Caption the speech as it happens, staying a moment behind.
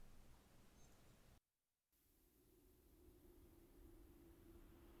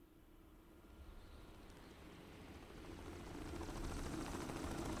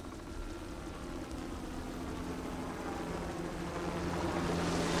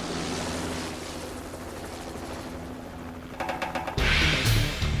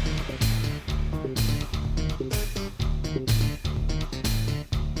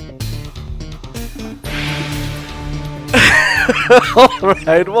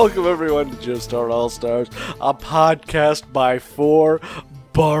Alright, welcome everyone to Joestar All-Stars, a podcast by 4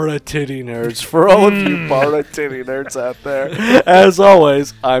 Bara-Titty nerds. For all of you Bara-Titty nerds out there, as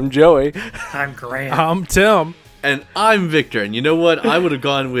always, I'm Joey. I'm Grant. I'm Tim. And I'm Victor. And you know what? I would have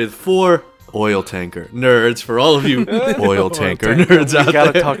gone with 4 oil tanker nerds for all of you oil tanker nerds out We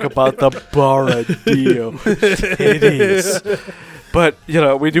gotta there. talk about the Bara-Dio titties. But, you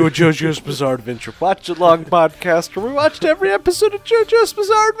know, we do a JoJo's Bizarre Adventure watch-along podcast where we watched every episode of JoJo's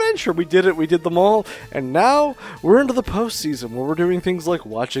Bizarre Adventure. We did them all, and now we're into the postseason where we're doing things like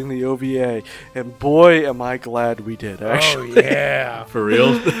watching the OVA, and boy, am I glad we did, actually. Oh, yeah. For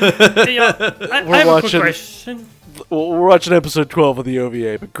real? Hey, I have a quick question. We're watching episode 12 of the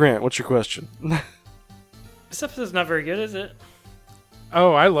OVA, but Grant, what's your question? This episode's not very good, is it?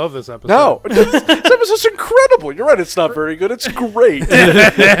 Oh, I love this episode. No, this episode's incredible. You're right, it's not very good. It's great.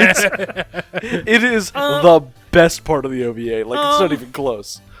 It is the best part of the OVA. Like, it's not even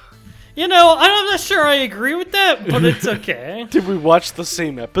close. You know, I'm not sure I agree with that, but it's okay. Did we watch the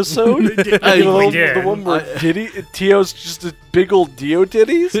same episode? We did. The one where Tio's just a big old Dio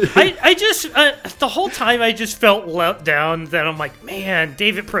titties? I just, the whole time I just felt let down that I'm like, man,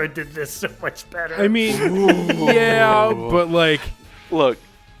 David Pro did this so much better. I mean, yeah, but like... Look,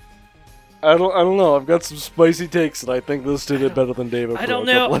 I don't know. I've got some spicy takes, and I think this did it better than David I Pro don't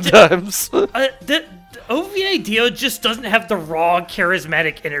a know. couple of times. The OVA Dio just doesn't have the raw,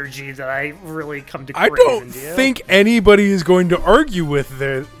 charismatic energy that I really come to crave I don't in Dio. think anybody is going to argue with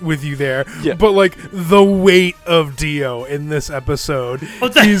you there, Yeah. but like the weight of Dio in this episode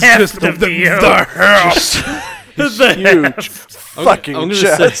the is heft just of Dio. the heft. Just huge fucking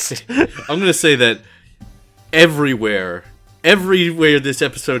chest. I'm gonna say that everywhere this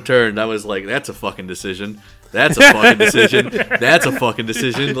episode turned, I was like, that's a fucking decision. That's a fucking decision. That's a fucking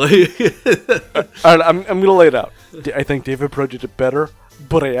decision. Like, All right, I'm going to lay it out. I think David Pro did it better,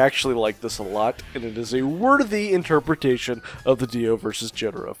 but I actually like this a lot, and it is a worthy interpretation of the Dio versus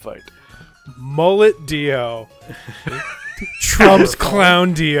Genera fight. Mullet Dio. Trump's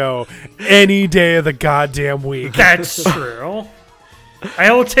clown Dio any day of the goddamn week. That's true.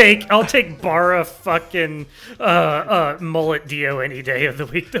 I'll take Bara fucking mullet Dio any day of the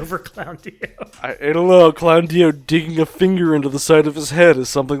week over Clown Dio. I don't know, Clown Dio digging a finger into the side of his head is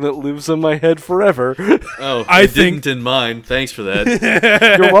something that lives in my head forever. oh, I I think- didn't in mine. Thanks for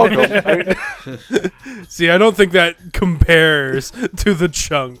that. You're welcome. See, I don't think that compares to the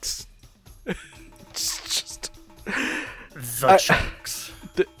chunks. It's just... The chunks.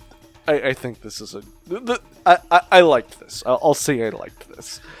 I think this is I liked this. I'll say I liked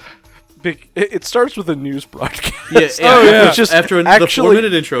this. It starts with a news broadcast. yeah. Which is After the actually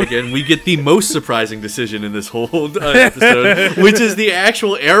 4-minute intro again, we get the most surprising decision in this whole episode, which is the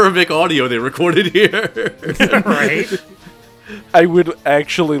actual Arabic audio they recorded here. Right? I would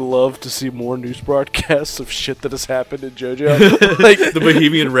actually love to see more news broadcasts of shit that has happened in JoJo. Like The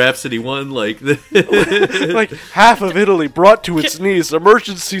Bohemian Rhapsody one, like like half of Italy brought to its knees.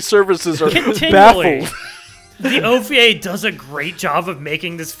 Emergency services are Continually. baffled. The OVA does a great job of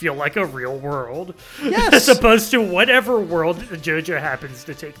making this feel like a real world. Yes. As opposed to whatever world JoJo happens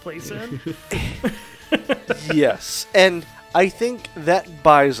to take place in. Yes, and I think that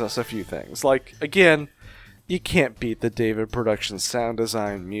buys us a few things. Like, again, you can't beat the David production sound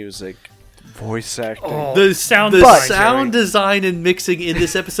design, music, voice acting. Oh, the sound the design, sound Joey. design and mixing in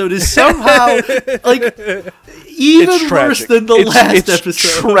this episode is somehow like even It's worse tragic. than the last it's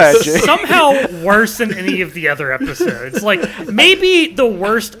episode. Tragic. Somehow worse than any of the other episodes. Like, maybe the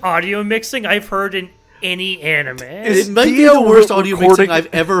worst audio mixing I've heard in any anime. It might be Dio the worst audio recording- mixing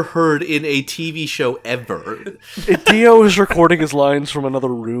I've ever heard in a TV show ever. Dio is recording his lines from another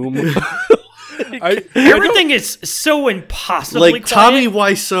room. Everything is so impossibly Like quiet. Tommy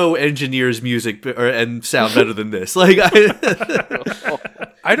Wiseau engineers music and sound better than this. Like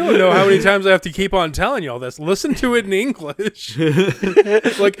I don't know how many times I have to keep on telling y'all this. Listen to it in English.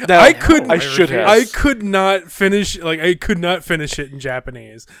 Like Now, I could not finish it in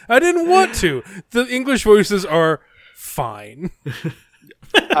Japanese. I didn't want to. The English voices are fine.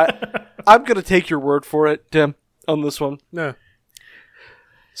 I'm going to take your word for it, Tim, on this one. No.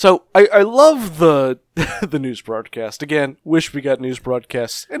 So, I love the the news broadcast. Again, wish we got news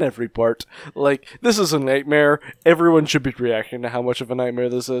broadcasts in every part. Like, this is a nightmare. Everyone should be reacting to how much of a nightmare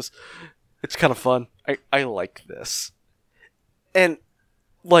this is. It's kind of fun. I like this. And,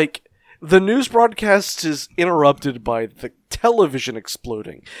 like, the news broadcast is interrupted by the television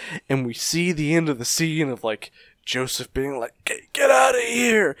exploding. And we see the end of the scene of, like, Joseph being like, get out of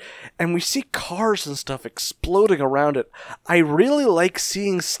here! And we see cars and stuff exploding around it. I really like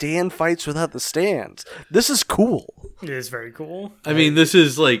seeing stand fights without the stands. This is cool. It is very cool. I mean, this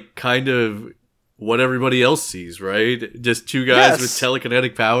is like kind of what everybody else sees, right? Just two guys with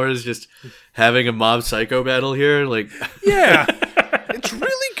telekinetic powers just having a mob psycho battle here. Like, Yeah. It's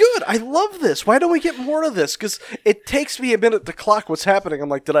really good. I love this. Why don't we get more of this? Because it takes me a minute to clock what's happening. I'm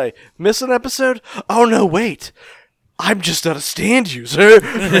like, did I miss an episode? Oh, no, wait. I'm just not a stand user.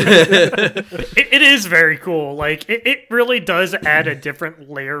 It is very cool. Like, it really does add a different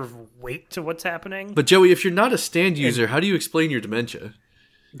layer of weight to what's happening. but Joey, if you're not a stand user, how do you explain your dementia?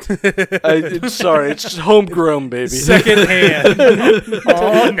 Sorry, it's just homegrown, baby. Second hand.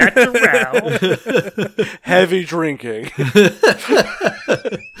 Oh, natural. Heavy drinking.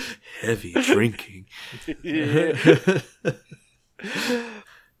 Heavy drinking. Yeah.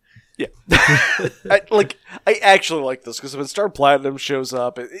 I actually like this because when Star Platinum shows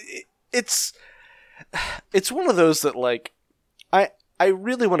up, it's one of those that, like, I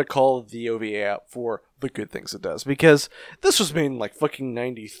really want to call the OVA out for the good things it does, because this was made in, like, fucking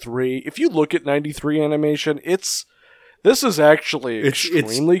 93. If you look at 93 animation, this is actually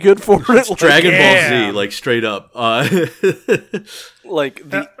extremely good for it. Like, Dragon Ball Z, like, straight up. like,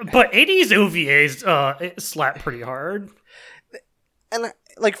 But 80s OVAs it slap pretty hard. and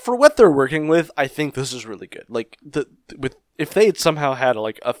like, for what they're working with, I think this is really good. Like, if they had somehow had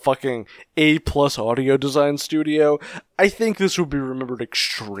like a fucking A+ audio design studio, I think this would be remembered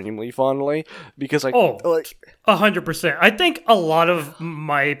extremely fondly, because like 100%. I think a lot of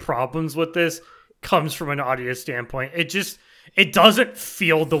my problems with this comes from an audio standpoint. It doesn't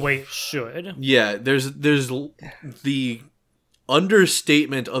feel the way it should. Yeah, there's the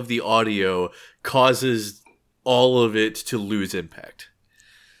understatement of the audio causes all of it to lose impact.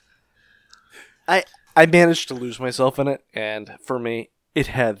 I managed to lose myself in it, and for me, it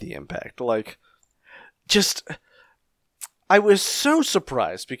had the impact. Like, just, I was so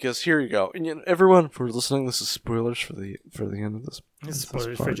surprised, because here you go, and everyone, for listening, this is spoilers for the end of this.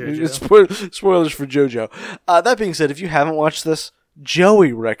 Spoilers for JoJo. It's spoilers for JoJo. That being said, if you haven't watched this,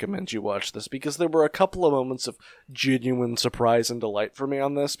 Joey recommends you watch this, because there were a couple of moments of genuine surprise and delight for me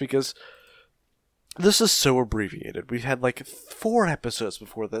on this, because this is so abbreviated. We've had like 4 episodes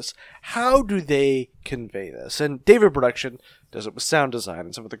before this. How do they convey this? And David Production does it with sound design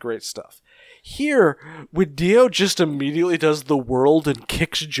and some of the great stuff. Here, when Dio just immediately does the world and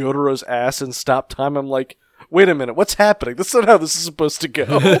kicks Jotaro's ass in stop time, I'm like, wait a minute, what's happening? That's not how this is supposed to go.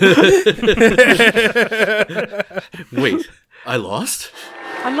 Wait, I lost?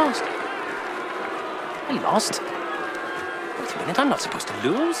 I lost. Wait a minute, I'm not supposed to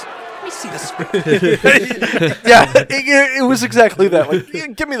lose. Let me see the script. Yeah, it was exactly that.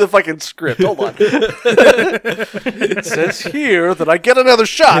 Like, give me the fucking script. Hold on. It says here that I get another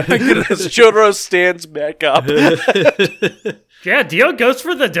shot as Jotaro stands back up. Yeah, Dio goes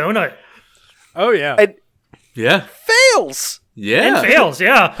for the donut. Oh, yeah. And Yeah. fails. Yeah. And fails,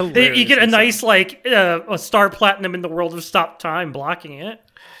 yeah. Hilarious You get a nice, like, a Star Platinum in the world of stop time blocking it.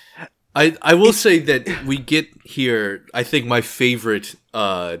 I will say that we get here, I think my favorite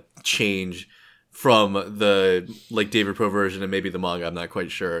change from the like David Pro version and maybe the manga, I'm not quite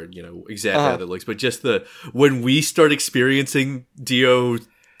sure, exactly how that looks, but just when we start experiencing Dio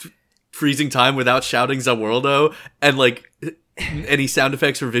freezing time without shouting Zaworldo and like any sound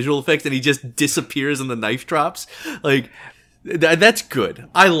effects or visual effects, and he just disappears and the knife drops, like that's good.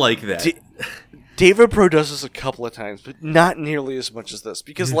 I like that. David Pro does this a couple of times, but not nearly as much as this,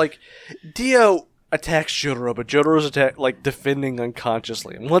 because like Dio attacks Jotaro, but Jotaro's defending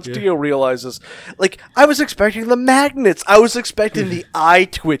unconsciously. And once Dio realizes, like, I was expecting the magnets, I was expecting the eye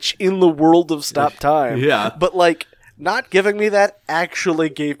twitch in the world of stop time. Yeah. But like, not giving me that actually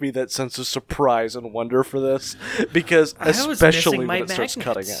gave me that sense of surprise and wonder for this, because especially when it starts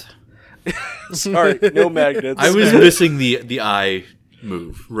cutting it. Sorry, no magnets. I was missing the eye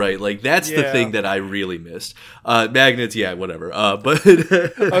move, right? Like that's the thing that I really missed. Magnets, yeah, whatever. But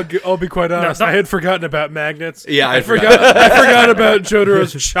I'll be quite honest. I had forgotten about magnets. Yeah, I forgot about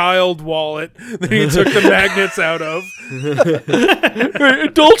Jotaro's child wallet that he took the magnets out of. Hey,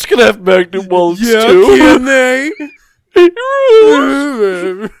 adults can have magnet wallets Yeah, too. can they?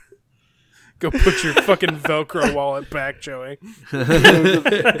 Go put your fucking Velcro wallet back, Joey.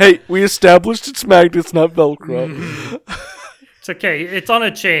 Hey, we established it's magnets, not Velcro. It's okay. It's on a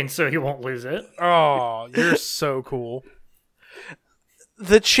chain, so he won't lose it. Oh, you're so cool.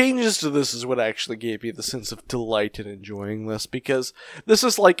 The changes to this is what actually gave me the sense of delight in enjoying this, because this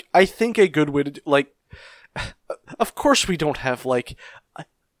is, like, I think a good way to do, like, of course we don't have, like,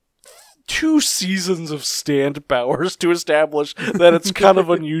 2 seasons of stand powers to establish that it's kind of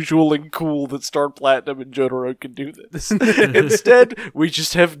unusual and cool that Star Platinum and Jotaro can do this. Instead, we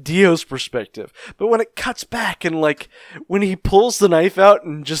just have Dio's perspective. But when it cuts back and, like, when he pulls the knife out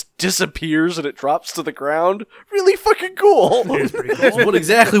and just disappears and it drops to the ground, really fucking cool. It's pretty That's cool.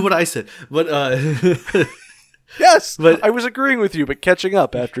 exactly what I said. But Yes, But- I was agreeing with you, but catching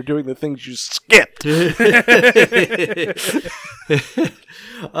up after doing the things you skipped.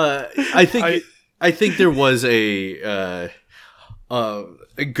 I think there was a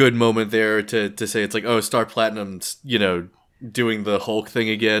good moment there to say it's like, oh, Star Platinum's, you know, doing the Hulk thing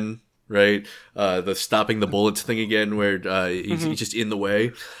again, right? The stopping the bullets thing again, where he's just in the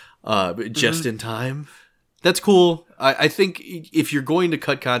way, but just in time. That's cool. I think if you're going to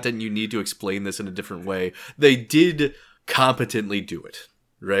cut content, you need to explain this in a different way. They did competently do it,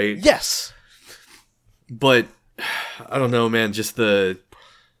 right? Yes. But I don't know, man. Just the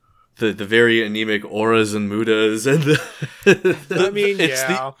very anemic auras and mudas and I mean,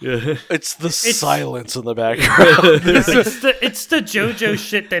 It's the silence in the background. It's the JoJo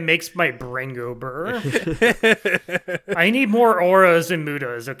shit that makes my brain go burr. I need more auras and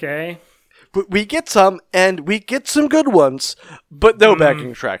mudas, okay? But we get some, and we get some good ones, but no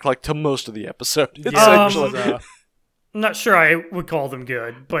backing track, like to most of the episode. It's actually... I'm not sure I would call them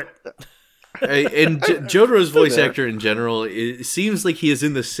good, but and Jotaro's voice actor in general, it seems like he is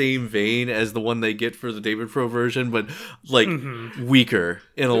in the same vein as the one they get for the David Pro version, but like weaker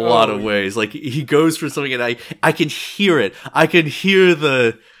in a lot of ways. Like he goes for something, and I can hear it. I can hear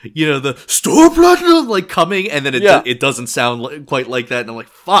the Star Platinum like coming, and then it doesn't sound quite like that, and I'm like,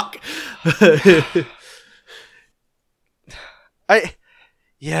 fuck.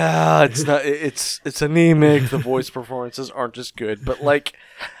 It's not. It's anemic. The voice performances aren't as good, but like,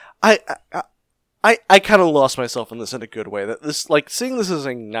 I kind of lost myself in this in a good way. That this, like, seeing this as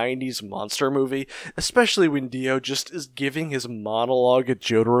a 90s monster movie, especially when Dio just is giving his monologue at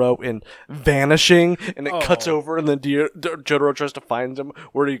Jotaro and vanishing, and it cuts over, and then Jotaro tries to find him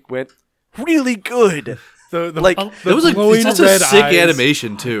where he went. Really good. The That was glowing such a red sick eyes.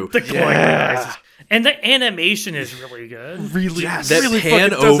 animation too. the glowing eyes. And the animation is really good. Really, That really pan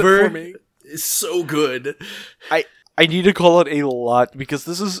fucking does it over for me. is so good. I need to call it a lot because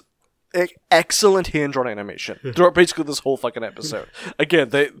this is excellent hand-drawn animation throughout basically this whole fucking episode.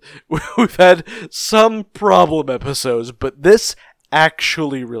 Again, we've had some problem episodes, but this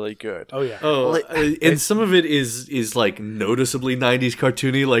actually really good. Oh yeah. And some of it is like noticeably 90s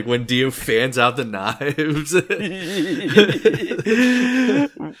cartoony, like when Dio fans out the knives.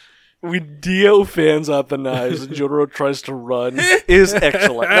 When Dio fans out the knives and Jotaro tries to run is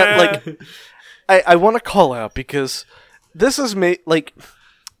excellent. I want to call out because this is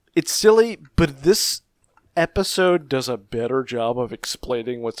it's silly, but this episode does a better job of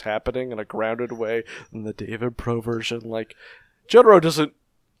explaining what's happening in a grounded way than the David Pro version. Like, Jotaro doesn't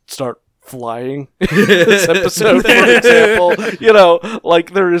start flying this episode, for example.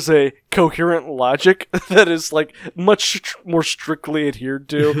 Like, there is a coherent logic that is, like, much more strictly adhered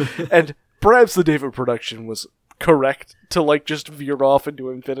to, and perhaps the David production was correct to, like, just veer off into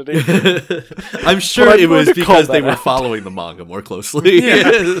infinity. I'm sure But I'm it was going to call because they that were out. following the manga more closely.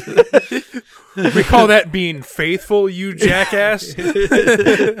 We call that being faithful, you jackass.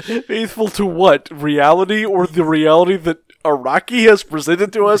 Faithful to what? Reality, or the reality that Araki has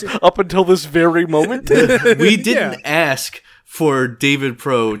presented to us up until this very moment? We didn't ask for David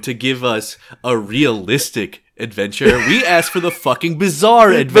Pro to give us a realistic adventure. We asked for the fucking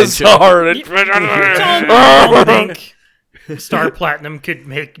bizarre adventure. I don't think Star Platinum could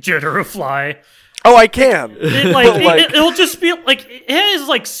make Jotaro fly. Oh, I can. It'll just be like it has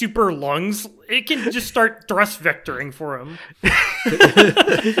like super lungs. It can just start thrust vectoring for him.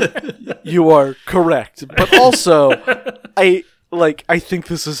 You are correct, but also, I think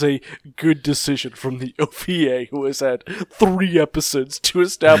this is a good decision from the OVA, who has had 3 episodes to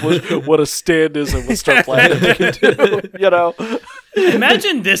establish what a stand is and what Star Platinum can do.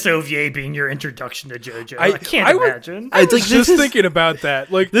 Imagine this OVA being your introduction to JoJo. I can't imagine. I was just thinking about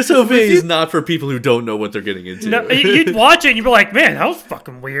that. Like, This OVA is not for people who don't know what they're getting into. No, you'd watch it and you'd be like, man, that was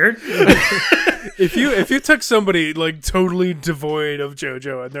fucking weird. if you took somebody like totally devoid of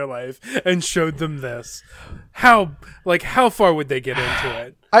JoJo in their life and showed them this, how far would they get into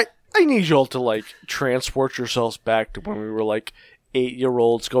it? I need y'all to, like, transport yourselves back to when we were, like,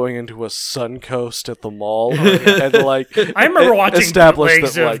 8-year-olds going into a Suncoast at the mall, and like I remember watching established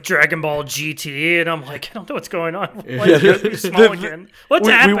bootlegs that, of like, Dragon Ball GT, and I'm like, I don't know what's going on. Why is Goku small again? What's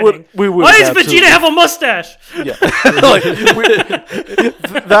we happening? would Why does absolutely- Vegeta have a mustache? Yeah, like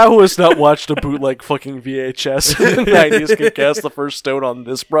that who has not watched a bootleg fucking VHS in the 90s can cast the first stone on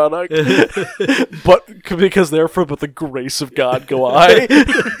this product, but because therefore, with the grace of God, go I.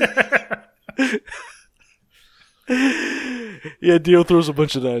 Yeah, Dio throws a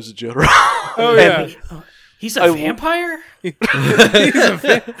bunch of knives at Jotaro. Oh yeah. He's a vampire? Wait,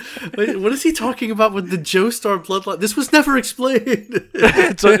 what is he talking about with the Joestar bloodline? This was never explained.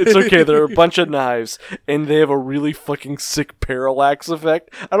 It's okay. There are a bunch of knives, and they have a really fucking sick parallax effect.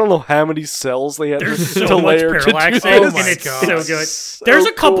 I don't know how many cells they had There's to so much layer parallax to in do it, this. and it's God. so good. So There's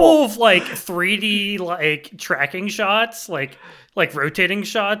a couple cool. of like 3D like tracking shots, like rotating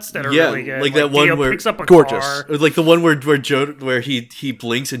shots that are Yeah, really good. like that one Dio where- picks up a Gorgeous. car. Or like the one where he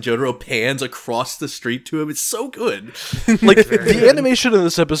blinks and Jotaro pans across the street to him. It's so good. Like the animation in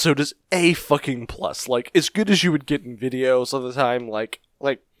this episode is a fucking plus. Like as good as you would get in videos of the time.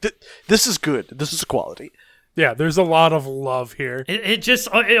 This is good. This is quality. Yeah, there's a lot of love here.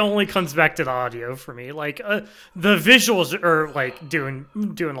 It only comes back to the audio for me. Like the visuals are like doing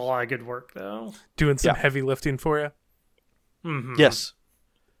a lot of good work though. Doing some heavy lifting for you. Mm-hmm. Yes.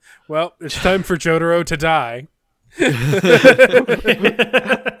 Well, it's time for Jotaro to die.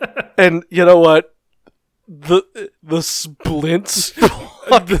 And you know what? The splints.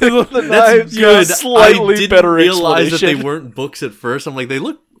 the knives Good. slightly I didn't better realize that they explanation. weren't books at first. I'm like, they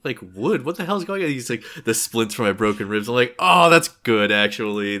look like wood. What the hell's going on? He's like, the splints from my broken ribs. I'm like, oh, that's good,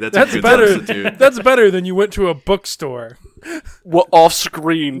 actually. That's a good better. substitute. That's better than you went to a bookstore. Well, off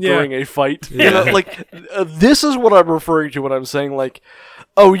screen Yeah. during a fight. You know, like this is what I'm referring to when I'm saying like,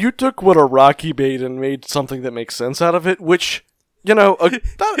 oh, you took what Araki made and made something that makes sense out of it, which. You know,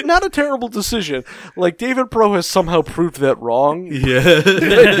 not a terrible decision. Like, David Pro has somehow proved that wrong. Yeah.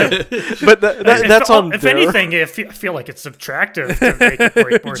 But that's on If there. anything, I feel like it's subtractive to make it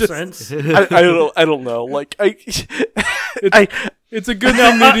make more sense. I don't know. Like, It's a good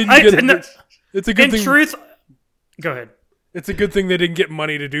thing they didn't get. It's a good In thing. truth, go ahead. It's a good thing they didn't get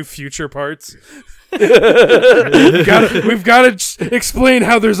money to do future parts. We've got to explain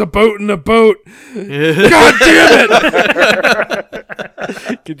how there's a boat in a boat. God damn it!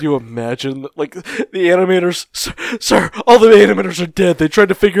 Could you imagine? Like, the animators, sir, all the animators are dead. They tried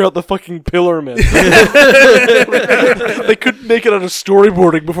to figure out the fucking Pillar Men. They couldn't make it out of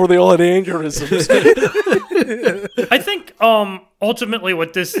storyboarding before they all had aneurysms. I think ultimately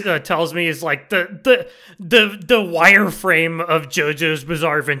what this tells me is like the wireframe of JoJo's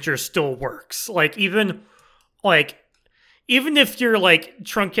Bizarre Adventure still works. Like even if you're like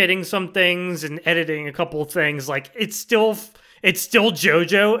truncating some things and editing a couple of things, like it's still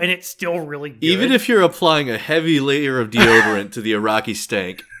JoJo and it's still really good. Even if you're applying a heavy layer of deodorant to the Iraqi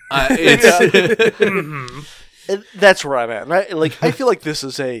stank, it's And that's where I'm at. And I feel like this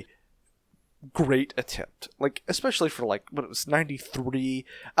is a great attempt. Like, especially for like when it was 93.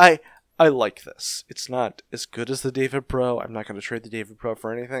 I like this. It's not as good as the David Pro. I'm not going to trade the David Pro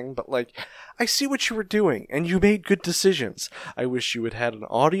for anything, but like, I see what you were doing, and you made good decisions. I wish you had had an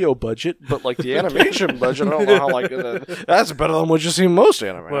audio budget, but like the animation budget, I don't know how that's better than what you see in most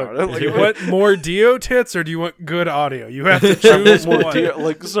anime. Look, Like, do you want more Dio tits or do you want good audio? You have to choose more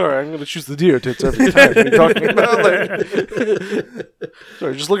one. sorry, I'm going to choose the Dio tits every time. What are you talking about? Like,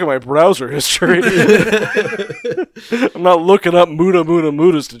 sorry, just look at my browser history. I'm not looking up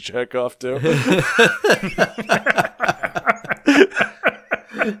Mudas to check off to.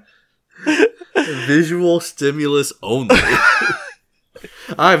 visual stimulus only.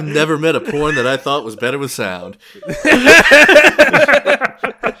 I've never met a porn that I thought was better with sound.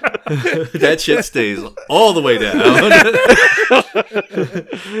 That shit stays all the way down.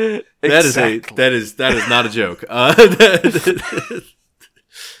 That is not a joke.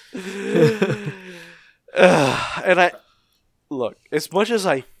 And I look, as much as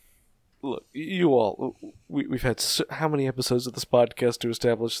I look, you all, we've had how many episodes of this podcast to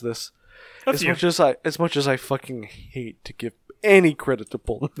establish this? As much as I fucking hate to give any credit to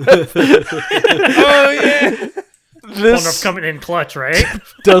Pull. Oh yeah. This coming in clutch, right?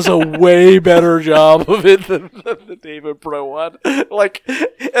 does a way better job of it than the David Pro one. Like,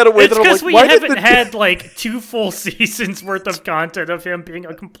 in a way It's that I'm because like, we why did haven't the had like 2 full seasons worth of content of him being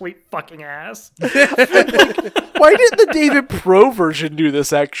a complete fucking ass. why didn't the David Pro version do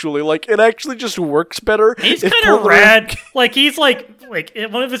this? Actually, like, it actually just works better. He's if kind of Pull- rad. Like he's like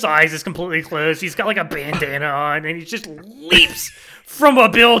one of his eyes is completely closed. He's got like a bandana on, and he just leaps from a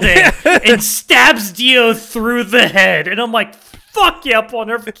building and stabs Dio through the head. And I'm like, Fuck yeah,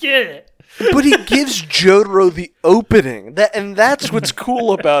 Polnareff, get it. But he gives Jotaro the opening, and that's what's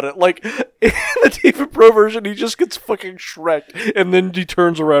cool about it. Like, in the David Pro version, he just gets fucking shreked, and then he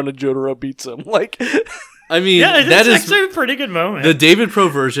turns around and Jotaro beats him. Like, I mean, Yeah, that it's is actually a pretty good moment. the David Pro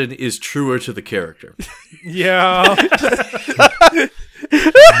version is truer to the character. Yeah.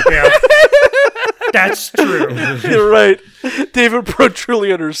 Yeah. That's true. you're right. David Pro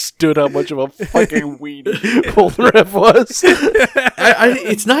truly understood how much of a fucking weenie Polnareff was.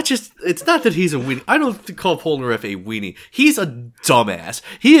 It's not that he's a weenie. I don't call Polnareff a weenie. He's a dumbass.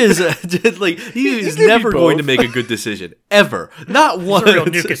 He is he is never going to make a good decision ever. Not once. It's a real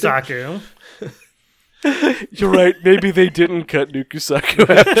Nukasaku. You're right. Maybe they didn't cut Nukusaku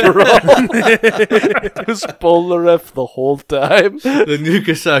after all. It was Polnareff the whole time. The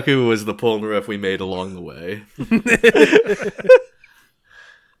Nukasaku was the Polnareff we made along the way.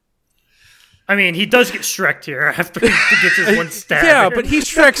 I mean, he does get Shrek'd here after he gets his one stab. Yeah, but he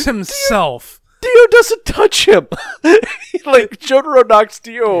Shreks himself. Dio doesn't touch him. Like, Jotaro knocks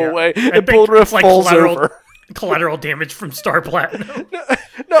Dio away, I and think Polnareff it's like falls over. collateral damage from Star Platinum.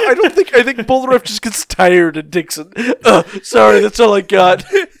 No, I think Polnareff just gets tired and takes it. Sorry, that's all I got.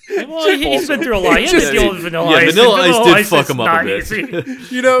 Well, he's been through a lot. He had to deal with Vanilla Ice. Vanilla and Ice did fuck is him up not a bit.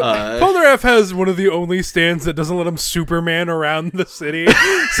 easy. You know, Polnareff has one of the only stands that doesn't let him Superman around the city.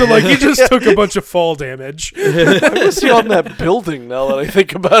 So, like, he just took a bunch of fall damage. I was he on that building now that I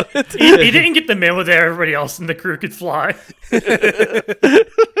think about it. He didn't get the memo that everybody else in the crew could fly.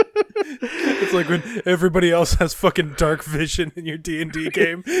 It's like when everybody else has fucking dark vision in your D&D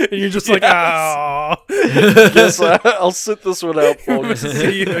game, and you're just like, oh. Yes, I'll sit this one out, folks.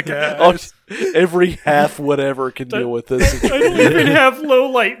 See you guys. Every half whatever can deal with this. I don't even have low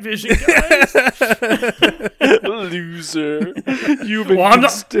light vision, guys. Loser. You've been Well,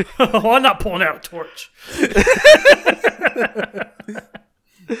 I'm not pulling out a torch.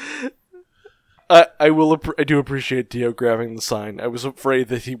 I do appreciate Dio grabbing the sign. I was afraid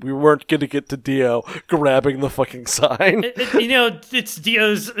that we weren't going to get to Dio grabbing the fucking sign. It's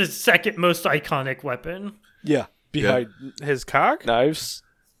Dio's second most iconic weapon. Yeah, behind His cock? knives.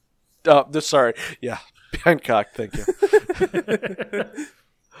 Sorry. Yeah, behind cock. Thank you.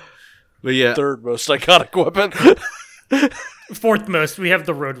 But yeah, Third most iconic weapon. Fourth most, we have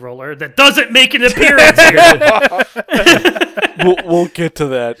the road roller that doesn't make an appearance here. We'll get to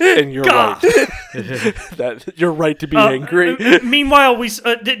that, and you're right. That you're right to be angry. Meanwhile,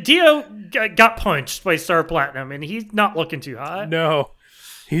 Dio got punched by Star Platinum, and he's not looking too hot. No.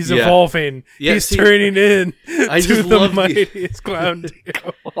 He's Yeah. evolving. Yeah, He's see, turning in I to just the love mightiest clown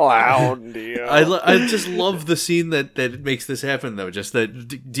Dio. Clown Dio. I just love the scene that makes this happen, though. Just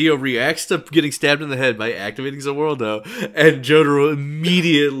that Dio reacts to getting stabbed in the head by activating Zawoldo, and Jotaro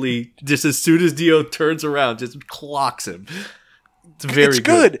immediately, just as soon as Dio turns around, just clocks him. It's very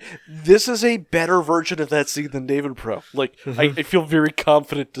good. This is a better version of that scene than David Pro. Like, I feel very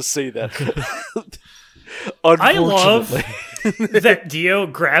confident to say that. I love Unfortunately. that Dio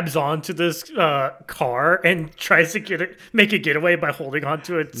grabs onto this car and tries to make a getaway by holding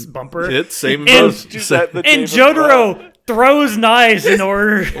onto its bumper. It's same And- both. Do that in the And David Pro. Jotaro throws knives in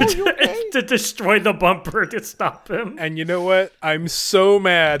order to destroy the bumper to stop him. And you know what? I'm so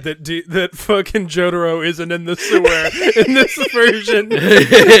mad that that fucking Jotaro isn't in the sewer in this version.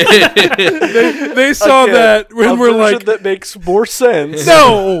 They saw Again, that when a we're version like, that makes more sense.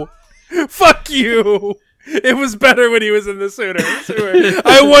 no, fuck you. It was better when he was in the sewer.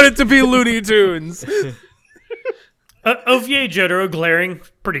 I want it to be Looney Tunes. OVA Jotaro glaring,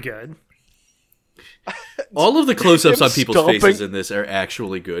 pretty good. All of the close-ups Him on people's stomping. faces in this are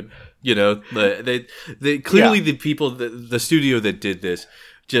actually good. You know, they clearly the people, the studio that did this,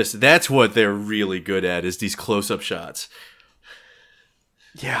 just that's what they're really good at is these close-up shots.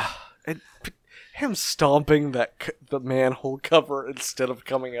 Yeah, and him stomping the manhole cover instead of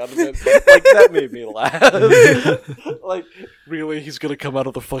coming out of it, like that made me laugh. Like, really, he's gonna come out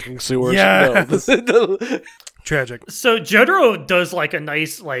of the fucking sewers? Yes. No. Tragic. So Jotaro does like a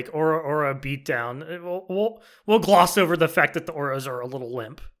nice like aura beatdown. We'll gloss over the fact that the auras are a little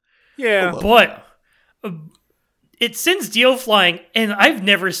limp, Yeah. but it sends Dio flying, and I've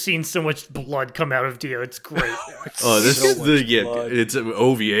never seen so much blood come out of Dio. It's great. Oh, this So is much blood. it's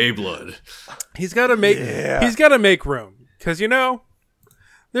OVA blood. He's got to make room because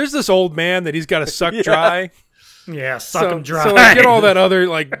there's this old man that he's got to suck dry. Yeah, suck him dry. So like, get all that other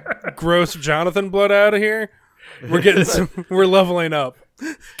like gross Jonathan blood out of here. We're getting we're leveling up.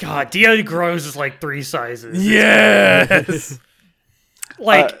 God, Dio grows is like 3 sizes. Yes.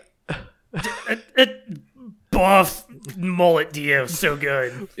 Like buff mullet Dio, so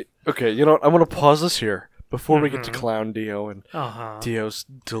good. Okay, you know what? I'm gonna pause this here before we get to Clown Dio and Uh-huh. Dio's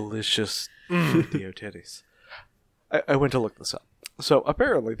delicious Dio titties, I went to look this up. So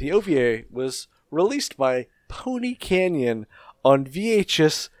apparently the OVA was released by Pony Canyon on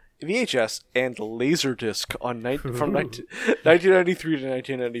VHS and Laserdisc from 1993 to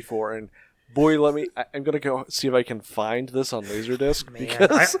 1994. And boy, I'm going to go see if I can find this on Laserdisc.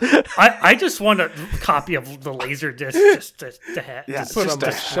 Because I just want a copy of the Laserdisc just to have. Yeah, just put to on the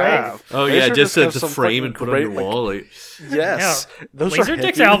have. shelf. Oh yeah, Laserdisc just has to some frame fucking and put on your great, wall. Yes, Yeah. those are Laserdisc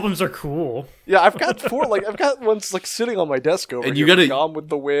heavy. albums are cool. Yeah, I've got four. I've got ones sitting on my desk over And here. you gotta- Gone with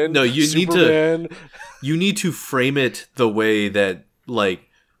the Wind. No, you Superman. you need to frame it the way that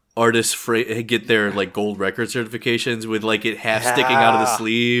artists get their gold record certifications with it half sticking out of the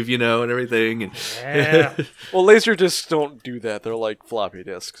sleeve, and everything. And Yeah. Well, Laserdiscs don't do that. They're like floppy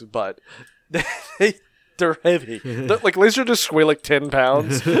disks, but they're heavy. Laserdiscs weigh 10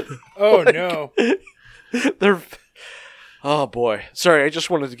 pounds. Oh no. They're. Oh boy. Sorry, I just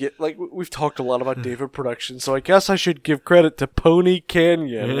wanted to get we've talked a lot about David Productions, so I guess I should give credit to Pony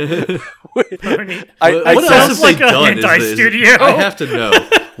Canyon. what I else guess- have like they a done? hentai studio. I have to know.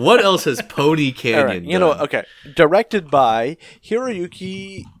 What else has Pony Canyon All right, done? okay. Directed by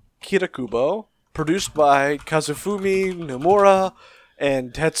Hiroyuki Kitakubo, produced by Kazufumi Nomura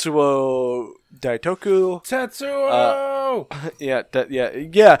and Tetsuo Daitoku. Tetsuo!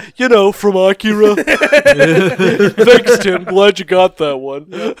 Yeah, from Akira. Thanks, Tim. Glad you got that one.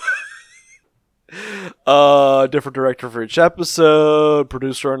 Different director for each episode,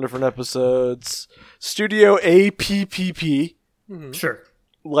 producer on different episodes. Studio APPP, Sure.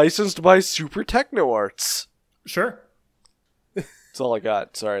 licensed by Super Techno Arts. Sure. That's all I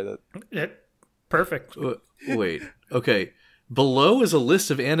got. Sorry that. Perfect. Wait. Okay. Below is a list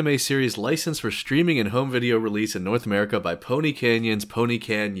of anime series licensed for streaming and home video release in North America by Pony Canyon's Pony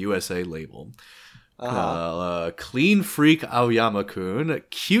Can USA label. Clean Freak Aoyama-kun,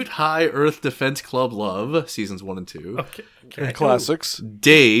 Cute High Earth Defense Club Love, seasons 1 and 2. Okay. Classics.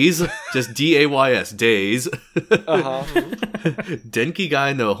 Days, just DAYS, Days. Uh-huh.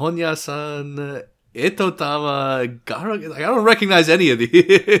 Denkigai no Honya-san, Etotama, I don't recognize any of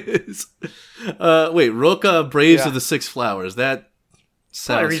these. Wait, Roka Braves of the Six Flowers. That sounds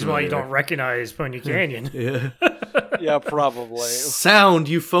Probably the reason why you familiar. don't recognize Pony Canyon. Yeah. Yeah, probably. Sound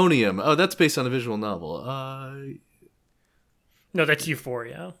Euphonium. Oh, that's based on a visual novel. No, that's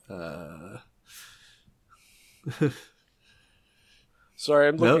Euphoria. Sorry,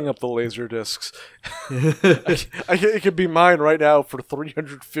 I'm looking up the laser discs. It could be mine right now for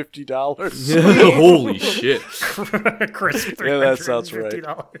 $350. Holy shit. Chris, Yeah, that sounds right.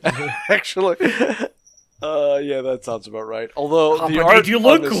 $350. Actually, yeah, that sounds about right. Although Oh, the but art they do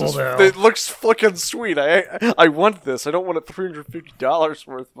look on this cool, is- though. It looks fucking sweet. I want this. I don't want it $350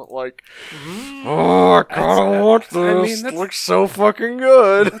 worth, but I kind of want this. I mean, It that's- looks so fucking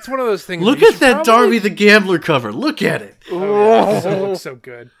good. That's one of those things. Look you at should that probably- Darby the Gambler cover. Look at it. Oh, yeah, it looks so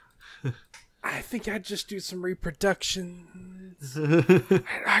good. I think I'd just do some reproduction.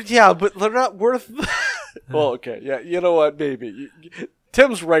 Yeah, but they're not worth. Well, okay, yeah. You know what? Maybe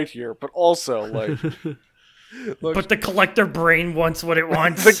Tim's right here, but also But the collector brain wants what it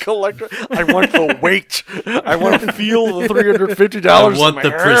wants. the collector. I want the weight. I want to feel the $350. I in want my the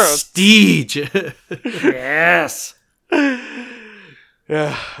hand. prestige. Yes.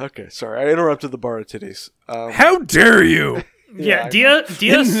 Yeah. Okay. Sorry, I interrupted the bar of titties. How dare you? Yeah, I Dia In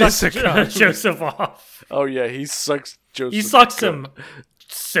this sucks economy. Joseph off. Oh yeah, he sucks. Joseph. He sucks him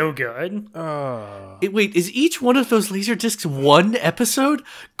so good. Wait, is each one of those laser discs one episode?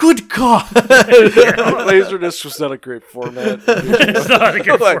 Good God. Laserdisc was not a great format. It's not a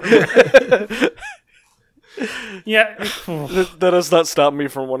good format. Yeah. That does not stop me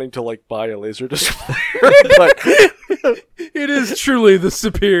from wanting to buy a Laserdisc player. But It is truly the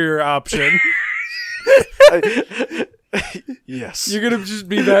superior option. yes, You're gonna just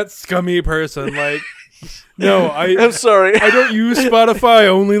be that scummy person. No, I'm sorry. I don't use Spotify. I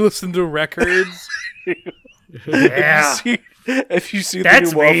only listen to records. Yeah. If you see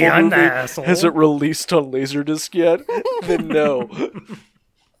That's the new me, Waffle I'm the movie, asshole. has it released on Laserdisc yet? Then no.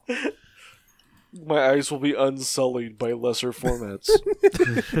 My eyes will be unsullied by lesser formats.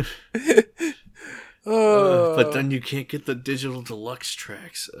 But then you can't get the digital deluxe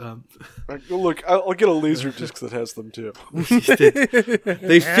tracks. Look, I'll get a Laserdisc that has them too.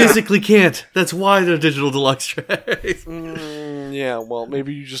 They physically can't. That's why they're digital deluxe tracks. Yeah, well,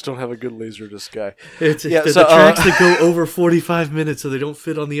 maybe you just don't have a good Laserdisc guy. It's Yeah, the so, tracks that go over 45 minutes, so they don't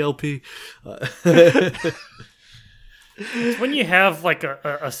fit on the LP. When you have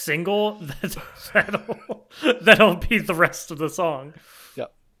a single that'll be the rest of the song. Yeah.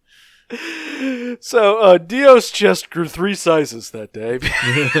 So Dio's chest grew 3 sizes that day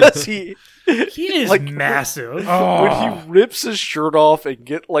because He is like, massive. when he rips his shirt off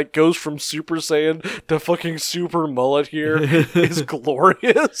and goes from Super Saiyan to fucking super mullet here is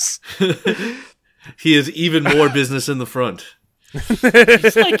glorious. He has even more business in the front.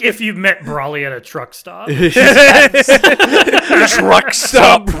 It's like if you met Brawley at a truck stop. Truck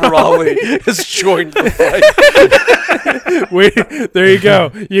stop Raleigh has joined the fight. There you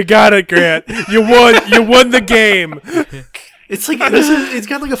go. You got it, Grant. You won the game. It's like it's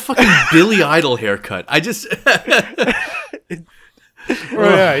got like a fucking Billy Idol haircut. I just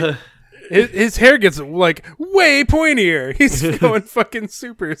Right. His hair gets like way pointier. He's going fucking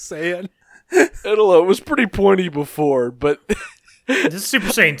Super Saiyan. I don't know. It was pretty pointy before, but This is Super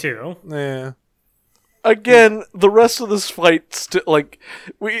Saiyan 2. Yeah. again, the rest of this fight,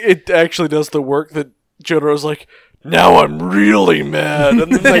 it actually does the work that Jotaro's like, now I'm really mad,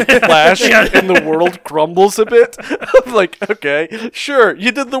 and then they flash and the world crumbles a bit. I'm like, okay, sure,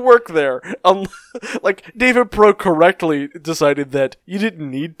 you did the work there. Like, David Pro correctly decided that you didn't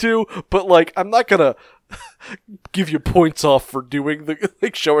need to, but like, I'm not gonna give you points off for doing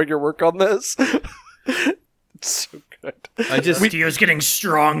showing your work on this. It's so good. Dio's getting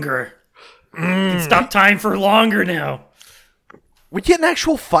stronger. Stop time for longer now. We get an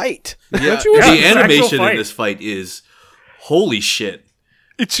actual fight. yeah, it's the an actual animation fight. in this fight is holy shit.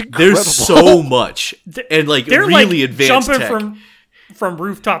 It's incredible. There's so much and like They're really like advanced jumping tech. from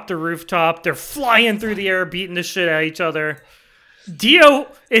rooftop to rooftop. They're flying through the air, beating the shit out of each other. Dio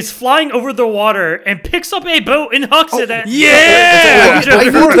is flying over the water and picks up a boat and hucks it at. Yeah!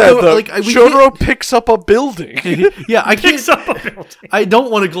 Before that, though, we Jotaro picks up a building. Yeah, I Picks can't. up a building. I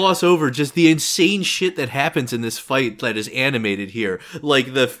don't want to gloss over just the insane shit that happens in this fight that is animated here. Like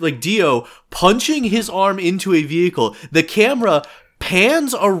Dio punching his arm into a vehicle. The camera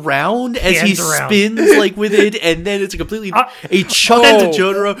pans around as he spins like with it, and then it's a completely a chuck into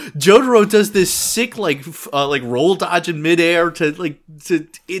Jotaro. Jotaro does this sick like roll dodge in midair That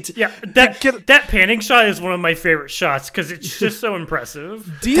panning shot is one of my favorite shots because it's just so impressive.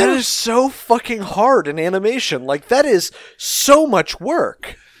 That is so fucking hard in animation. Like, that is so much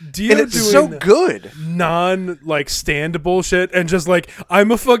work. Dio And it's so good. stand bullshit and just like,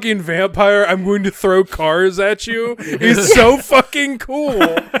 I'm a fucking vampire, I'm going to throw cars at you is so fucking cool.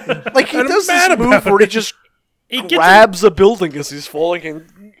 Like, he I'm does mad this move about where he just He gets grabs a building as he's falling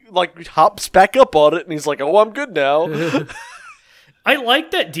and like hops back up on it, and he's like, "Oh, I'm good now." I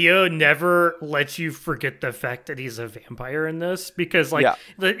like that Dio never lets you forget the fact that he's a vampire in this because, like,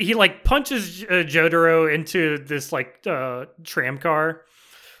 he like punches Jotaro into this like tram car,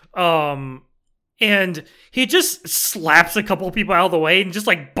 and he just slaps a couple people out of the way, and just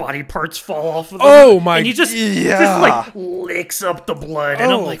like body parts fall off of them. Oh my! And he just like licks up the blood,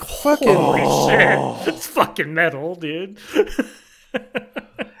 and I'm like, holy shit, it's fucking metal, dude.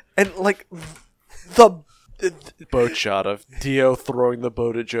 And like the boat shot of Dio throwing the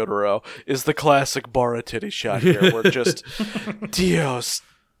boat at Jotaro is the classic Bara titty shot here, where just Dio's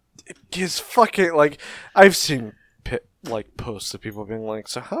his fucking like I've seen like posts of people being like,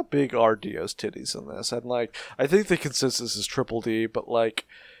 so how big are Dio's titties in this? And like I think the consensus is triple D, but like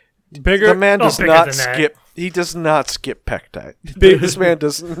bigger. The man does bigger not than that. skip. He does not skip pec day. This man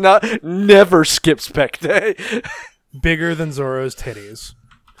does never skips pec day. Bigger than Zoro's titties.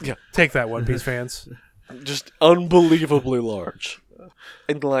 Yeah, take that, One Piece fans. Just unbelievably large,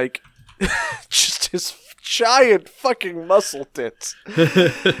 and like just his giant fucking muscle tits.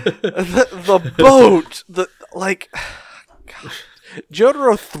 the boat, God.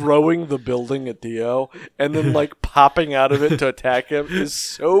 Jotaro throwing the building at Dio and then like popping out of it to attack him is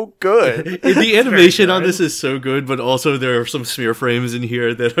so good. The animation on this is so good, but also there are some smear frames in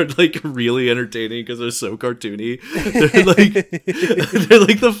here that are like really entertaining because they're so cartoony. They're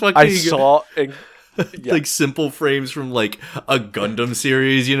like the fucking I saw like simple frames from like a Gundam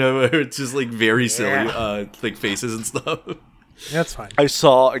series, you know, where it's just like very silly like faces and stuff. That's fine. I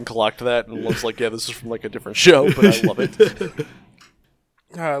saw and collected that and looks like, yeah, this is from like a different show, but I love it.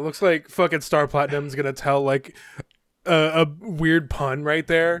 It looks like fucking Star Platinum's gonna tell like a weird pun right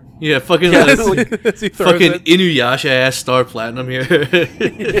there. Yeah, fucking As he throws fucking it. Inuyasha ass Star Platinum here. I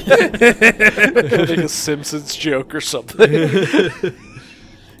think a Simpsons joke or something.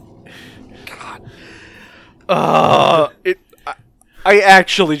 God. I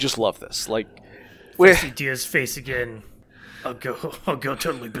actually just love this. Like, See Dio's face again. I'll go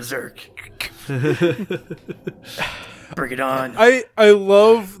totally berserk. Bring it on. I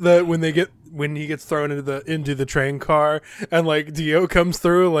love that when he gets thrown into the train car and like Dio comes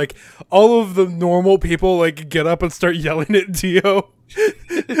through, like all of the normal people like get up and start yelling at Dio.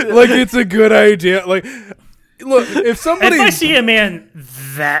 Like it's a good idea. Like, look, if somebody, If I see a man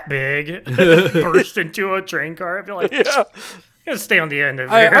that big burst into a train car, I'd be like, I'm gonna stay on the end of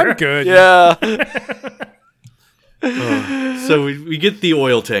here. I'm good. Yeah. So we get the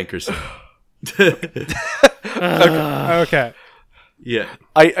oil tankers. Okay. Yeah.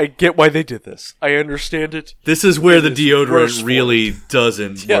 I get why they did this. I understand it. This is where the worse deodorant for really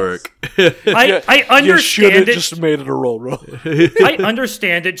doesn't work. I You should understand have it. just made it a roll. I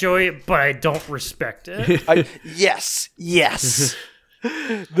understand it, Joey, but I don't respect it. Yes.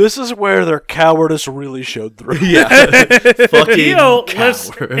 This is where their cowardice really showed through. Yeah. Fucking Dio lifts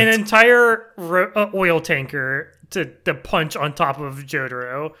coward. an entire oil tanker to punch on top of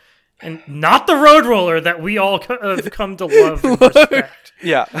Jotaro, and not the road roller that we all have come to love and respect.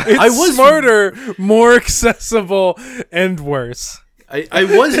 Yeah. It's smarter, more accessible, and worse. I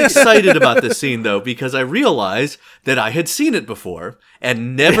was excited about this scene, though, because I realized that I had seen it before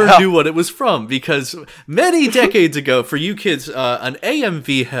and never knew what it was from, because many decades ago, for you kids, an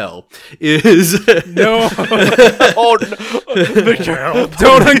AMV hell is... No. Oh, no. Victor,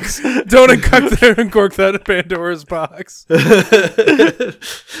 Don't uncork that Pandora's box.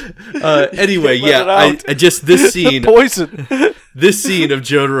 Anyway, Let it out. I just, this scene... poison. This scene of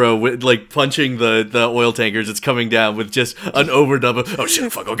Jotaro like punching the oil tankers, it's coming down with just an overdub of oh shit,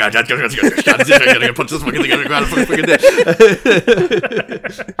 fuck, oh god, I'm gonna punch this fucking thing on the ground, fucking dead.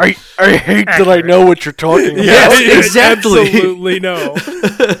 I hate that I know what you're talking about. Yeah, exactly. Absolutely no.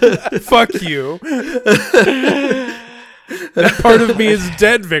 Fuck you. That part of me is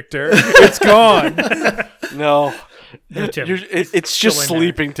dead, Victor. It's gone. No. No, Tim. It's just Still in there.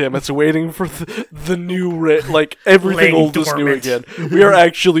 sleeping, Tim. It's waiting for the new, like, everything Laying old is new dormant. again. We are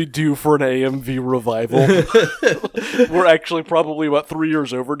actually due for an AMV revival. We're actually probably about 3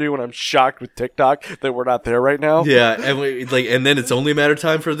 years overdue, and I'm shocked with TikTok that we're not there right now. Yeah, and then it's only a matter of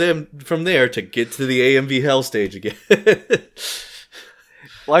time for them from there to get to the AMV hell stage again.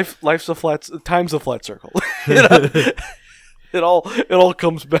 Life's a flat, time's a flat circle. You know? It all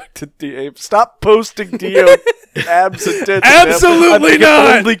comes back to DA. Stop posting Dio abs and tits. Absolutely not.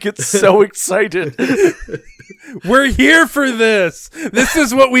 I only get so excited. We're here for this. This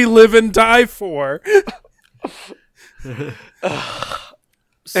is what we live and die for.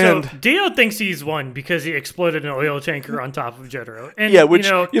 So And- Dio thinks he's won because he exploded an oil tanker on top of Jotaro. And, Yeah, which,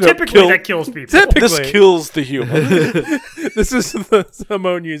 typically that kills people. Typically. This kills the human. This is the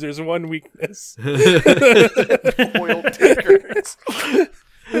Simone user's one weakness. Oil tankers.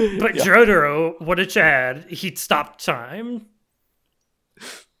 But Jotaro, what a Chad, he'd stopped time.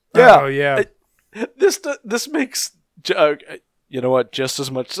 Yeah. Oh, yeah. This makes. You know what? Just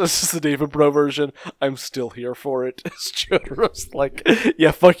as much as the David Pro version, I'm still here for it. As Jotaro's like,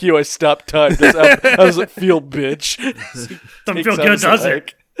 yeah, fuck you, I stopped time. How does it feel, bitch? Doesn't feel good, does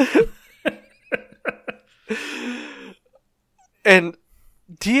it? And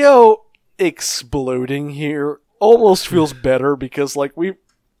Dio exploding here almost feels better because, like,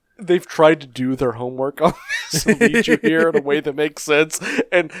 they've tried to do their homework on this and lead you here in a way that makes sense,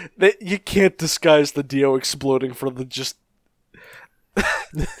 and you can't disguise the Dio exploding for the just.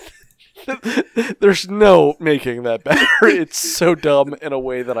 There's no making that better. It's so dumb in a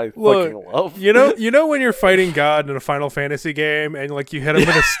way that I fucking love. You know when you're fighting God in a Final Fantasy game and like you hit him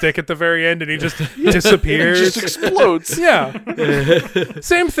with a stick at the very end and he just disappears. It just explodes. Yeah.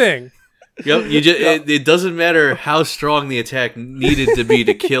 Same thing. Yep, it doesn't matter how strong the attack needed to be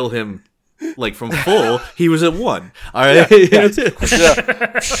to kill him, like from full. He was at 1. All right.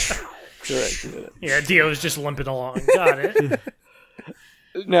 Yeah, Dio's just limping along. Got it.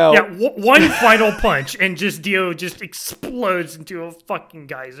 Now, Yeah, one final punch and just Dio just explodes into a fucking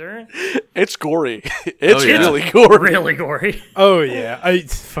geyser. it's gory. It's yeah. really gory. Really gory. Oh yeah. I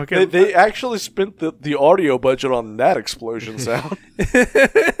fucking They actually spent the audio budget on that explosion sound.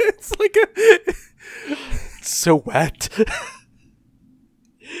 it's like It's so wet.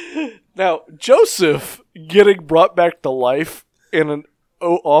 Now, Joseph getting brought back to life in an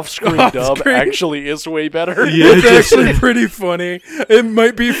off-screen dub Off-screen? actually is way better. it's actually pretty funny. It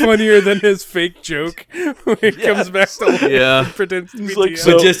might be funnier than his fake joke when he comes back to life. Yeah. and pretends to be like, Dio.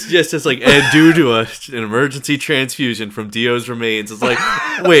 so- But just as like, and due to an emergency transfusion from Dio's remains, it's like,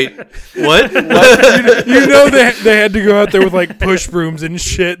 wait, what? You know they had to go out there with like push brooms and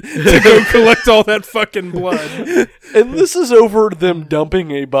shit to go collect all that fucking blood. And this is over them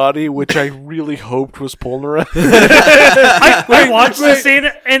dumping a body, which I really hoped was Polnareff. I watched the scene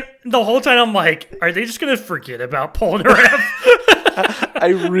and the whole time I'm like, are they just going to forget about Polnareff? I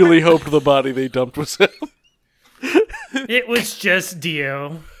really hoped the body they dumped was him. It was just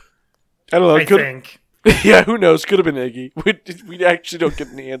Dio, I don't know. I think. Yeah, who knows? Could have been Iggy. We actually don't get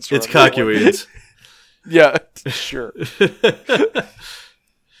an answer. It's on that one. Kakuins. Yeah, sure.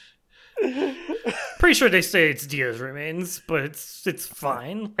 Pretty sure they say it's Dio's remains, but it's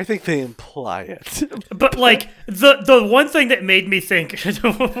fine. I think they imply it. But like the one thing that made me think,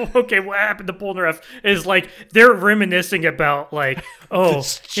 okay, what happened to Polnareff is like they're reminiscing about like, oh,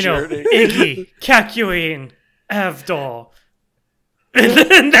 This you know, journey. Iggy, Kakuin, Avdol. And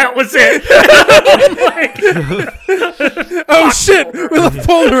then that was it. I'm like, Oh shit! We left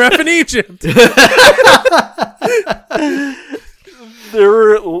Polnareff in Egypt.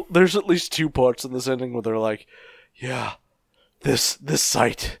 There's at least 2 parts in this ending where they're like, yeah, this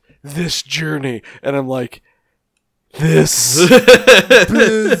site, this journey, and I'm like, this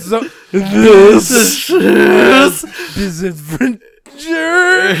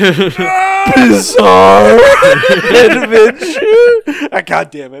bizarre adventure.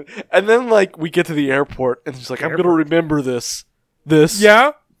 God damn it! And then like we get to the airport, and he's like, I'm gonna remember this.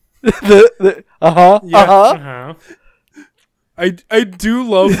 Yeah. uh-huh. I do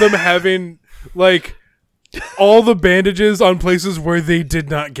love them having like all the bandages on places where they did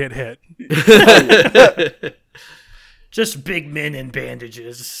not get hit. Just big men in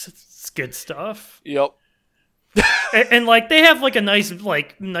bandages. It's good stuff. Yep. And like they have like a nice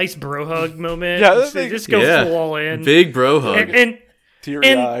bro hug moment. Yeah, they just go full all in. Big bro hug. And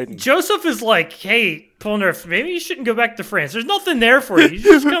Teary-eyed. Joseph is like, hey, Polnareff, maybe you shouldn't go back to France. There's nothing there for you. You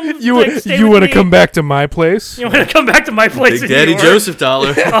just come. You stay want to with me. come back to my place? You want to come back to my place? Big in Daddy New York? Joseph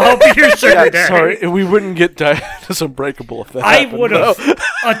dollar. I'll be your sugar daddy. Sorry, we wouldn't get Diana's Unbreakable if that I happened. would have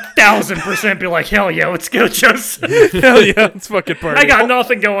 1,000% be like, hell yeah, let's go, Joseph. Hell yeah, it's fucking party. I got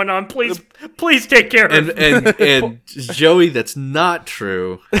nothing going on. Please take care of me. And Joey, that's not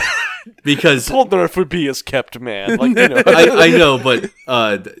true. Because Polnareff would be his kept man. Like, you know. I know, but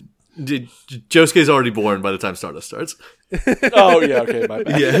Josuke's already born by the time Stardust starts. Oh, yeah, okay, my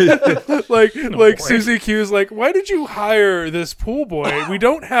bad. Yeah. like Susie Q's like, why did you hire this pool boy? We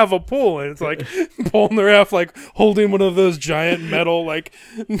don't have a pool. And it's like Polnareff like holding one of those giant metal like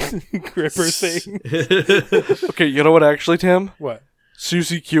gripper things. Okay, you know what actually, Tim? What?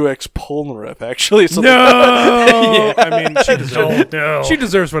 Susie QX Polnareff, actually. So No, I mean No. she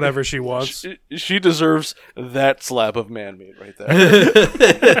deserves whatever she wants. she deserves that slab of man meat right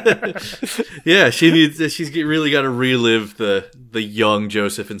there. Yeah, she's really got to relive the young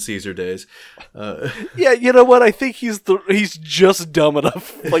Joseph and Caesar days. Yeah, you know what? I think he's just dumb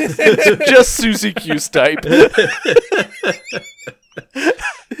enough. Like, just Susie Q's type.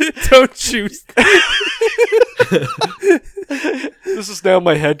 Don't choose. This is now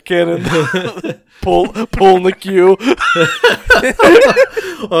my headcanon. Pull the Q.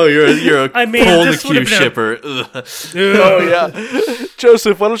 Oh, you're a I mean, Paul this the would've Q been a- shipper. Ugh. Oh, yeah.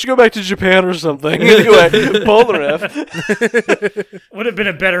 Joseph, why don't you go back to Japan or something? Anyway, Polnareff. Would have been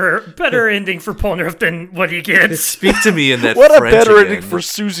a better ending for Polnareff than what he gets. Speak to me in that What a French better again. ending for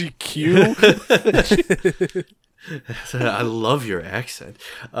Susie Q. I love your accent.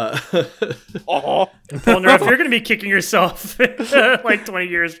 Aw. Polnareff, you're going to be kicking yourself like 20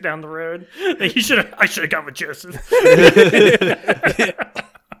 years down the road. Like, I should have gone with Joseph.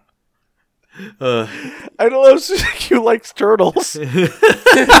 I don't know if Susie Q likes turtles.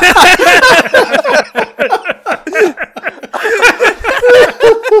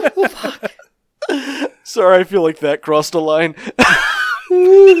 Sorry, I feel like that crossed a line. I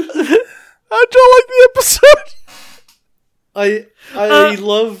don't like the episode. I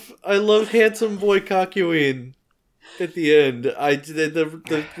love handsome boy Kakuin at the end.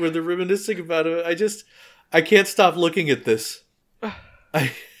 Where they're reminiscing about it. I can't stop looking at this.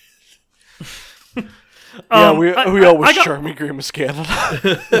 Yeah, we all wish I got- Charming Grimace Canada.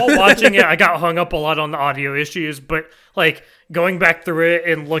 While watching it, I got hung up a lot on the audio issues, but like going back through it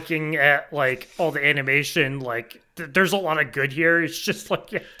and looking at like all the animation, like there's a lot of good here. It's just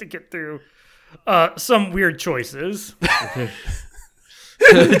like you have to get through some weird choices.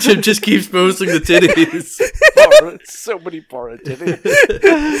 Jim just keeps posting the titties. So many para titties.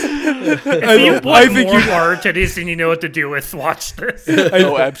 If you want more horror titties than you know what to do with, watch this.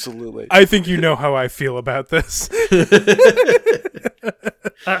 Oh, absolutely. I think you know how I feel about this.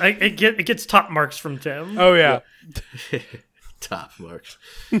 It gets top marks from Tim. Oh yeah. Top marks.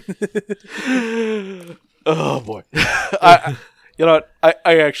 Oh boy. You know what? I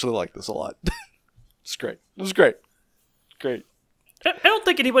actually like this a lot. It's great. It was great. Great. I don't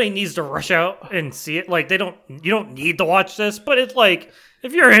think anybody needs to rush out and see it. Like you don't need to watch this, but it's like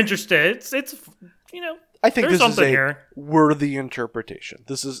if you're interested, it's I think there's this is something a here. worthy interpretation.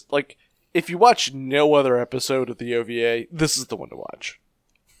 This is like if you watch no other episode of the OVA, this is the one to watch.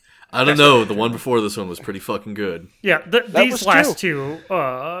 I don't know. The one before this one was pretty fucking good. Yeah, was these last two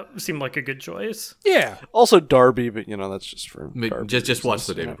seem like a good choice. Yeah. Also Darby, but that's just for Darby Just watch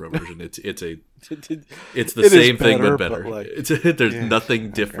the reasons, David Pro version. It's the It is same thing better, but better. but, like, There's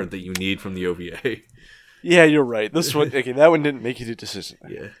nothing different that you need from the OVA. Yeah, you're right. This one, okay, that one didn't make you do decision.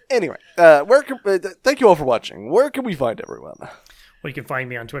 Yeah. Anyway, thank you all for watching. Where can we find everyone? Well, you can find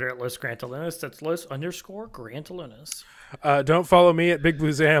me on Twitter at LosGrantalunas. That's Los_Grantalunas. Don't follow me at Big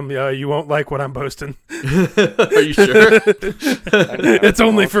Blue Zam. You won't like what I'm posting. Are you sure? It's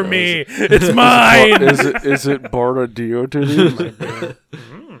only for me. It's mine. Is it Barda Dio to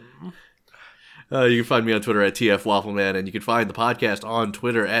You can find me on Twitter at TF Waffleman, and you can find the podcast on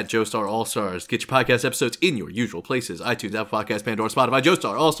Twitter at Joestar Allstars. Get your podcast episodes in your usual places: iTunes, Apple Podcasts, Pandora, Spotify,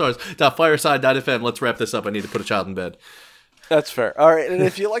 Joestar Allstars.fireside.fm. Let's wrap this up. I need to put a child in bed. That's fair. All right, and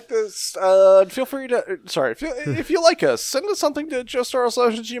if you like this, feel free to. Sorry, if you like us, send us something to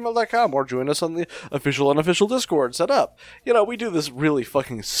joestar@gmail.com or join us on the official and unofficial Discord set up. We do this really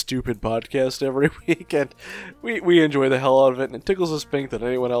fucking stupid podcast every week, and we enjoy the hell out of it, and it tickles us pink that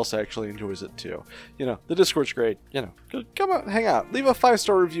anyone else actually enjoys it too. The Discord's great. Come on, hang out, leave a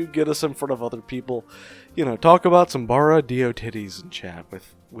 5-star review, get us in front of other people. Talk about some Bara Dio titties and chat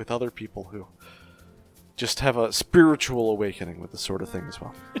with other people who just have a spiritual awakening with this sort of thing as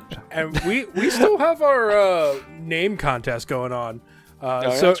well. And we still have our name contest going on.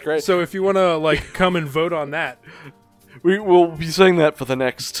 That's great. So if you want to come and vote on that, we will be saying that for the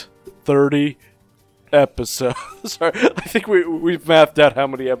next 30 episodes. Sorry, I think we've mapped out how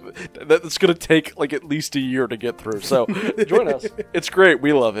many that's going to take at least a year to get through. So join us. It's great.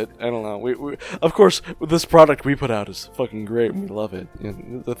 We love it. I don't know. We of course, this product we put out is fucking great. We love it.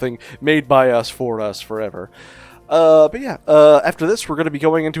 The thing made by us for us forever. But yeah, after this, we're going to be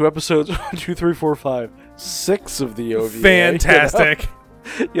going into episodes 1, 2, 3, 4, 5, 6 of the OVA. fantastic.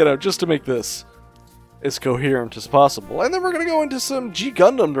 Just to make this as coherent as possible. And then we're going to go into some G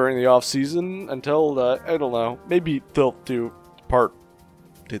Gundam during the off season until, I don't know, maybe they'll do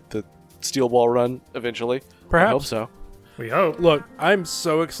the Steel Ball run eventually. Perhaps. I hope so. We hope. Look, I'm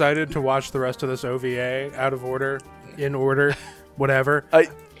so excited to watch the rest of this OVA out of order, in order, whatever.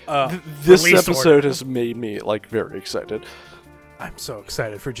 This Release episode order. has made me, very excited. I'm so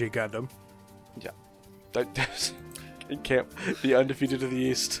excited for G Gundam. Yeah. I can't be undefeated in the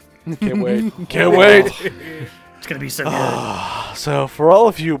East. Can't wait. Can't wait. It's going to be so good. So, for all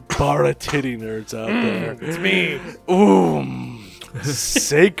of you Bara titty nerds out there, It's me.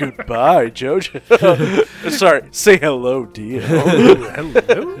 say goodbye, Jojo. Sorry, say hello, Dio.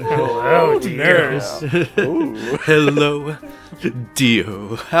 Oh, dear. Ooh. Hello,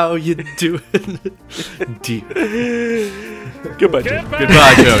 Dio. How you doing, Dio? Goodbye, Jojo.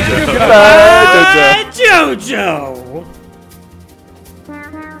 Goodbye, Jojo. Goodbye, Jojo. Jojo!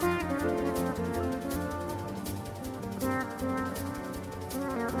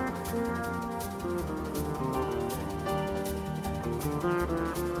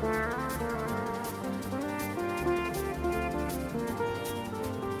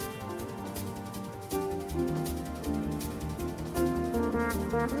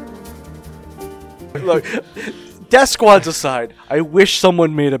 Look, Death Squads aside, I wish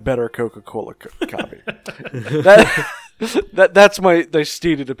someone made a better Coca-Cola copy. That's my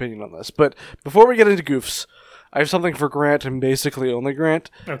stated opinion on this. But before we get into goofs, I have something for Grant and basically only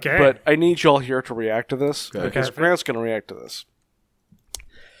Grant. Okay. But I need y'all here to react to this Okay. because Grant's going to react to this.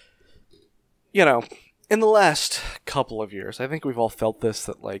 In the last couple of years, I think we've all felt this,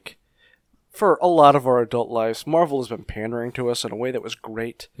 that for a lot of our adult lives, Marvel has been pandering to us in a way that was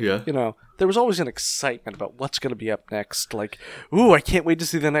great. Yeah. There was always an excitement about what's going to be up next. Ooh, I can't wait to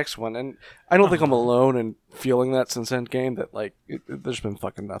see the next one. And I don't think I'm alone in feeling that since Endgame, that, there's been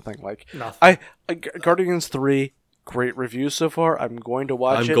fucking nothing. Nothing. Guardians 3, great reviews so far. I'm going to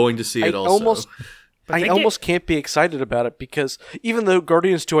watch it. I'm going to see it also. I almost can't be excited about it because even though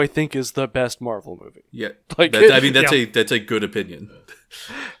Guardians 2, I think, is the best Marvel movie. Yeah. Like, That's a good opinion.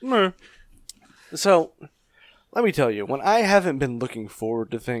 So, let me tell you, when I haven't been looking forward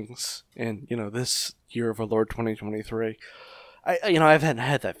to things in, this year of our Lord 2023, I haven't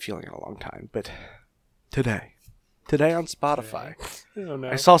had that feeling in a long time, but today on Spotify, Oh, no.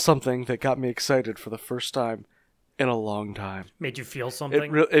 I saw something that got me excited for the first time in a long time. Made you feel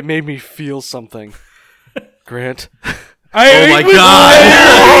something? It made me feel something. Grant. Oh my god!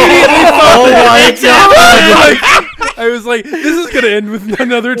 I was like, this is going to end with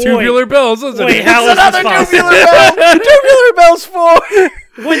another tubular bells. Isn't Wait, it? how is this Tubular possible? bell! Tubular bells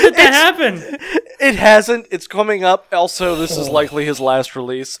 4! When did that happen? It hasn't. It's coming up. Also, this is likely his last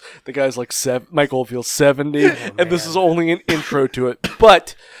release. The guy's Mike Oldfield's 70, and this is only an intro to it.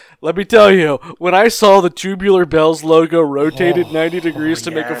 But Let me tell you, when I saw the Tubular Bells logo rotated 90 degrees to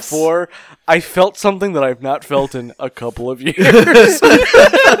make a 4, I felt something that I've not felt in a couple of years.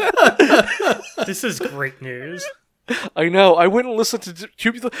 This is great news. I know. I went and listened to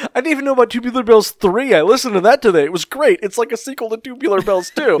Tubular... I didn't even know about Tubular Bells 3. I listened to that today. It was great. It's like a sequel to Tubular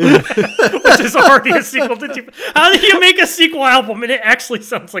Bells 2. Which is already a sequel to Tubular... How do you make a sequel album and it actually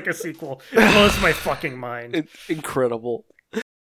sounds like a sequel? It blows my fucking mind. Incredible.